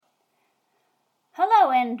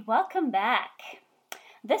Hello and welcome back.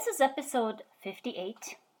 This is episode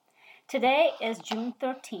 58. Today is June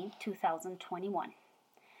 13th, 2021.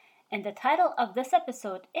 And the title of this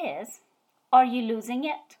episode is Are You Losing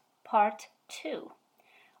It? Part 2.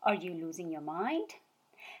 Are you losing your mind?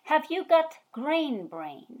 Have you got grain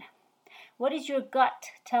brain? What is your gut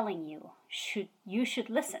telling you? You should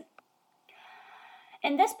listen.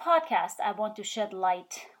 In this podcast, I want to shed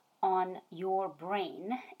light on your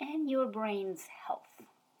brain and your brain's health.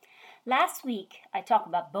 Last week, I talked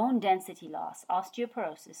about bone density loss,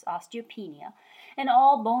 osteoporosis, osteopenia, and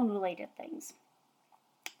all bone-related things.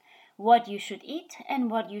 What you should eat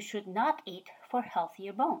and what you should not eat for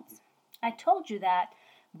healthier bones. I told you that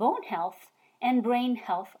bone health and brain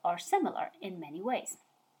health are similar in many ways.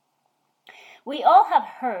 We all have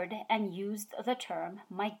heard and used the term,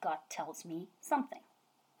 my gut tells me something.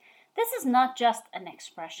 This is not just an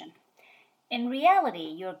expression. In reality,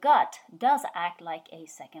 your gut does act like a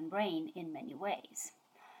second brain in many ways.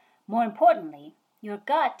 More importantly, your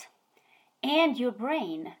gut and your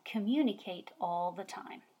brain communicate all the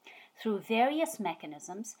time through various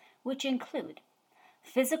mechanisms, which include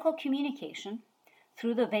physical communication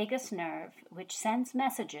through the vagus nerve, which sends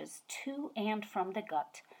messages to and from the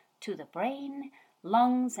gut to the brain,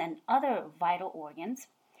 lungs, and other vital organs,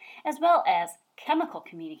 as well as chemical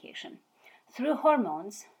communication through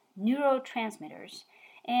hormones, neurotransmitters,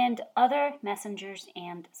 and other messengers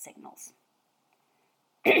and signals.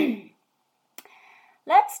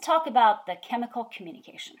 Let's talk about the chemical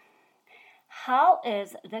communication. How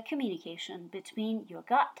is the communication between your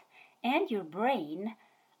gut and your brain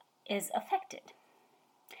is affected?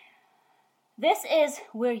 This is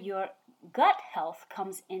where your gut health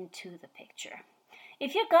comes into the picture.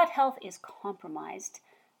 If your gut health is compromised,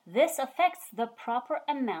 this affects the proper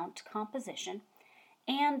amount, composition,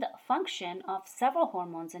 and function of several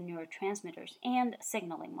hormones and neurotransmitters and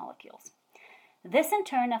signaling molecules. This in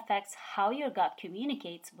turn affects how your gut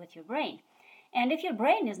communicates with your brain. And if your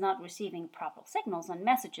brain is not receiving proper signals and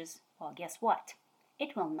messages, well, guess what?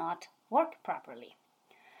 It will not work properly.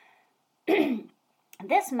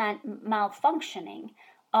 This malfunctioning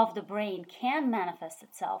of the brain can manifest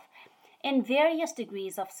itself in various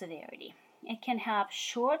degrees of severity. It can have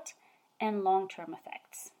short and long-term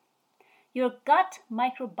effects. Your gut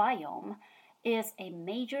microbiome is a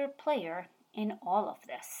major player in all of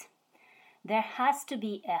this. There has to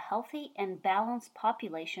be a healthy and balanced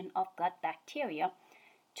population of gut bacteria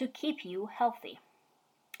to keep you healthy.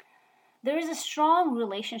 There is a strong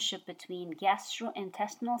relationship between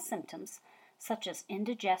gastrointestinal symptoms such as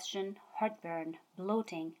indigestion, heartburn,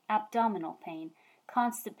 bloating, abdominal pain,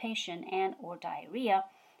 constipation and/or diarrhea,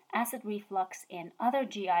 acid reflux, and other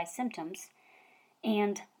GI symptoms,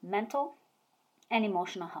 and mental and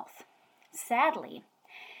emotional health. Sadly,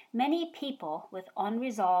 many people with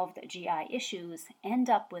unresolved GI issues end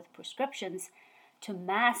up with prescriptions to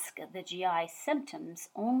mask the GI symptoms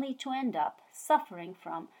only to end up suffering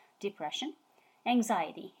from depression,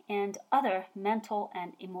 anxiety, and other mental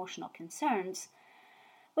and emotional concerns,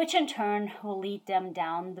 which in turn will lead them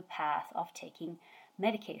down the path of taking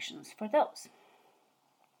medications for those.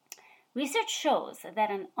 Research shows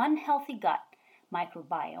that an unhealthy gut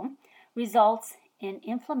microbiome results in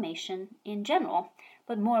inflammation in general,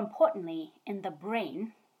 but more importantly in the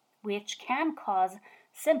brain, which can cause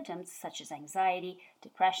symptoms such as anxiety,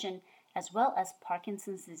 depression, as well as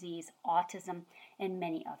Parkinson's disease, autism, and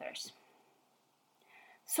many others.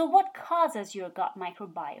 So what causes your gut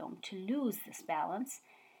microbiome to lose this balance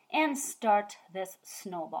and start this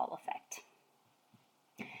snowball effect?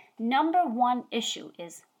 Number one issue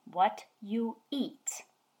is what you eat.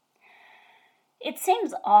 It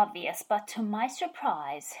seems obvious, but to my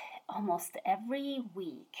surprise, almost every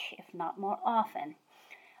week, if not more often,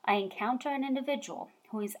 I encounter an individual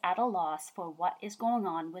who is at a loss for what is going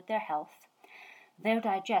on with their health, their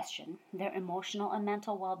digestion, their emotional and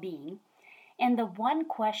mental well-being, and the one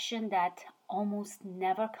question that almost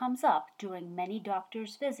never comes up during many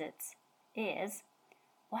doctors' visits is,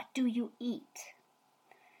 what do you eat?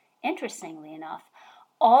 Interestingly enough,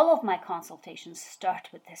 all of my consultations start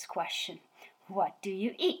with this question. What do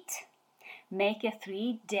you eat? Make a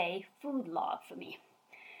 3-day food log for me.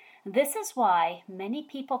 This is why many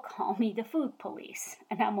people call me the food police,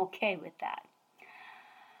 and I'm okay with that.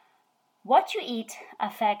 What you eat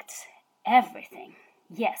affects everything.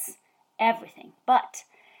 Yes, everything. But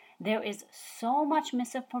there is so much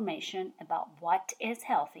misinformation about what is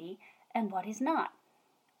healthy and what is not.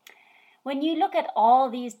 When you look at all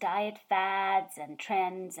these diet fads and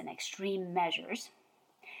trends and extreme measures,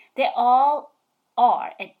 they all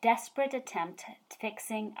are a desperate attempt at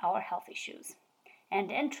fixing our health issues.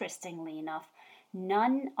 And interestingly enough,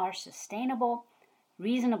 None are sustainable,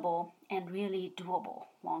 reasonable, and really doable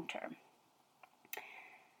long term.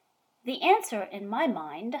 The answer, in my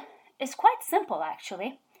mind, is quite simple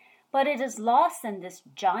actually, but it is lost in this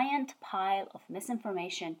giant pile of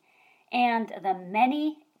misinformation and the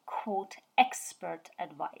many, quote, expert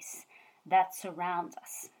advice that surrounds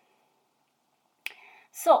us.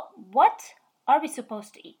 So, what are we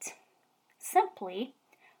supposed to eat? Simply,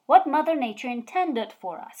 what Mother Nature intended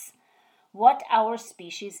for us, what our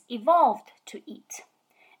species evolved to eat,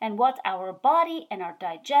 and what our body and our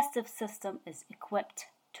digestive system is equipped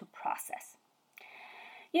to process.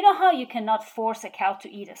 You know how you cannot force a cow to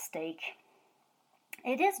eat a steak?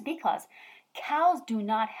 It is because cows do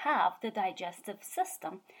not have the digestive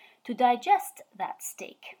system to digest that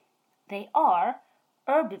steak. They are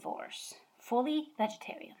herbivores, fully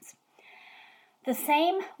vegetarians. The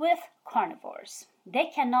same with carnivores. They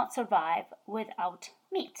cannot survive without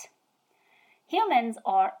meat. Humans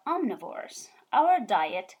are omnivores. Our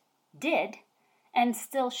diet did and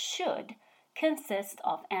still should consist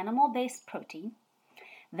of animal-based protein,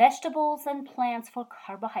 vegetables and plants for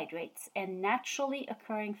carbohydrates, and naturally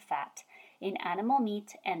occurring fat in animal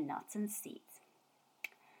meat and nuts and seeds.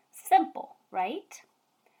 Simple, right?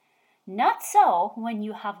 Not so when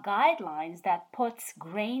you have guidelines that puts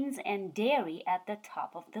grains and dairy at the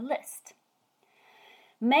top of the list.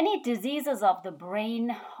 Many diseases of the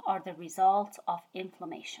brain are the result of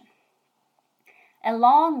inflammation. A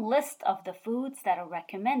long list of the foods that are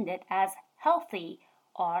recommended as healthy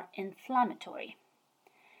are inflammatory.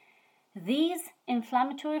 These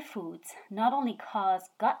inflammatory foods not only cause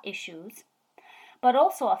gut issues, but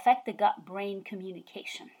also affect the gut-brain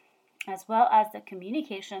communication, as well as the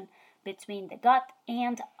communication between the gut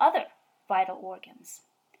and other vital organs.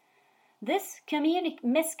 This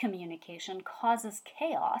miscommunication causes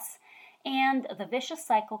chaos, and the vicious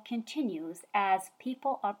cycle continues as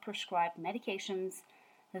people are prescribed medications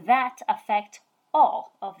that affect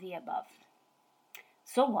all of the above.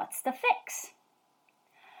 So what's the fix?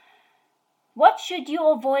 What should you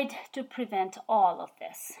avoid to prevent all of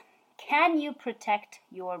this? Can you protect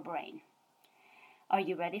your brain? Are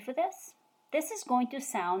you ready for this? This is going to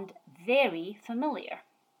sound very familiar.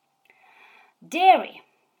 Dairy,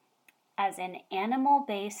 as in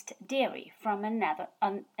animal-based dairy from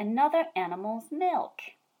another animal's milk.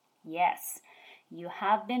 Yes, you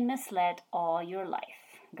have been misled all your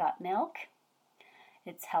life. Got milk?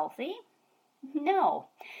 It's healthy? No.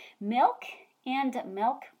 Milk and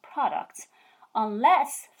milk products,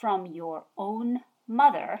 unless from your own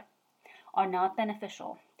mother, are not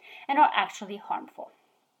beneficial and are actually harmful.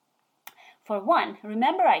 For one,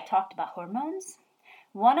 remember I talked about hormones?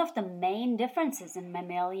 One of the main differences in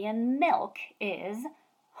mammalian milk is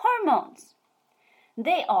hormones.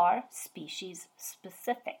 They are species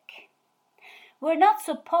specific. We're not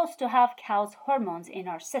supposed to have cows' hormones in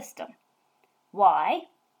our system. Why?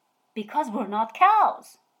 Because we're not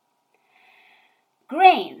cows.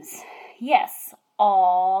 Grains. Yes,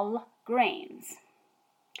 all grains.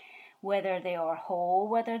 Whether they are whole,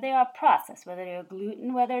 whether they are processed, whether they're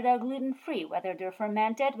gluten, whether they're gluten-free, whether they're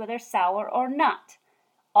fermented, whether sour or not.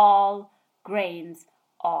 All grains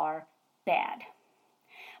are bad.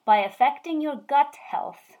 By affecting your gut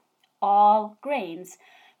health, all grains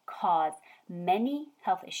cause many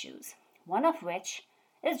health issues, one of which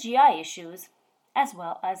is GI issues, as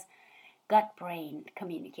well as gut-brain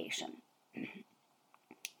communication.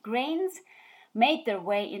 Grains made their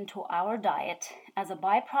way into our diet as a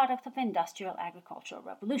byproduct of industrial agricultural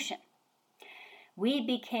revolution. We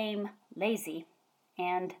became lazy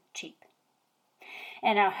and cheap,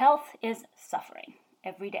 and our health is suffering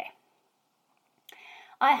every day.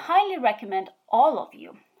 I highly recommend all of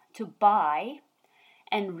you to buy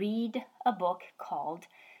and read a book called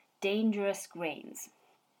Dangerous Grains,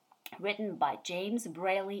 written by James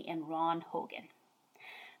Braley and Ron Hogan.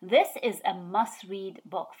 This is a must-read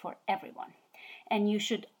book for everyone, and you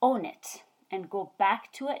should own it and go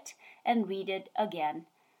back to it and read it again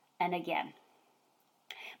and again.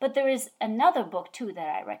 But there is another book too that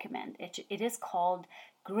I recommend. It is called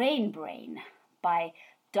Grain Brain by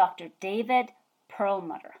Dr. David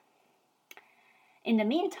Perlmutter. In the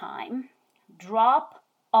meantime, drop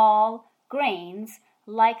all grains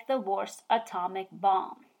like the worst atomic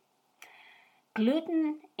bomb.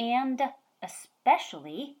 Gluten and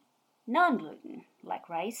especially non-gluten, like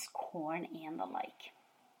rice, corn, and the like.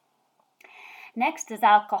 Next is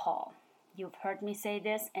alcohol. You've heard me say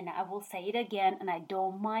this, and I will say it again, and I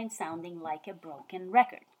don't mind sounding like a broken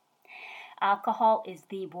record. Alcohol is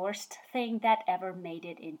the worst thing that ever made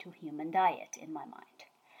it into human diet, in my mind.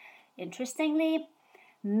 Interestingly,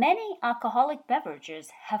 many alcoholic beverages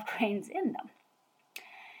have grains in them.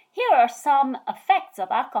 Here are some effects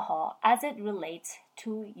of alcohol as it relates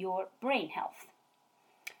to your brain health.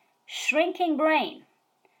 Shrinking brain,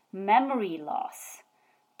 memory loss,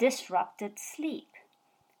 disrupted sleep,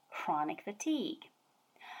 chronic fatigue.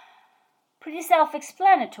 Pretty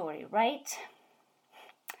self-explanatory, right?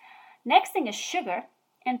 Next thing is sugar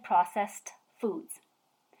and processed foods.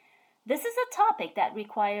 This is a topic that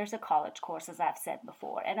requires a college course, as I've said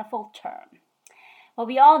before, and a full term. Well,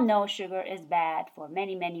 we all know sugar is bad for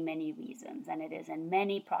many, many, many reasons, and it is in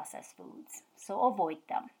many processed foods, so avoid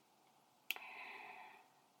them.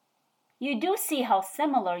 You do see how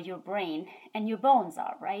similar your brain and your bones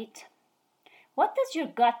are, right? What does your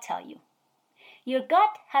gut tell you? Your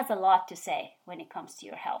gut has a lot to say when it comes to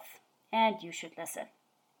your health, and you should listen.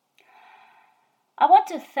 I want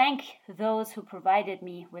to thank those who provided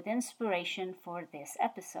me with inspiration for this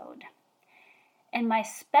episode. And my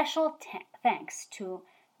special thanks to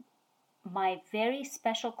my very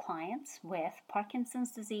special clients with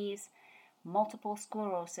Parkinson's disease, multiple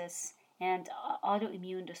sclerosis, and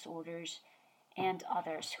autoimmune disorders, and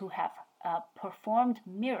others who have performed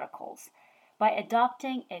miracles by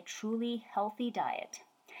adopting a truly healthy diet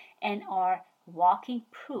and are walking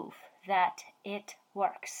proof that it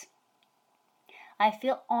works. I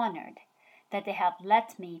feel honored that they have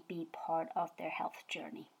let me be part of their health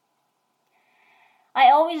journey.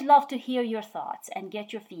 I always love to hear your thoughts and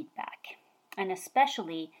get your feedback, and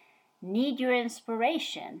especially need your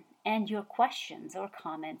inspiration and your questions or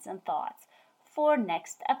comments and thoughts for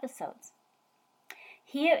next episodes.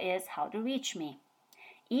 Here is how to reach me.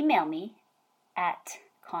 Email me at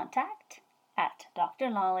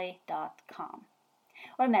contact@drlolly.com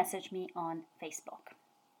or message me on Facebook.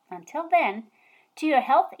 Until then, to your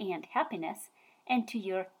health and happiness, and to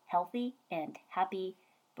your healthy and happy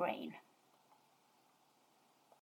brain.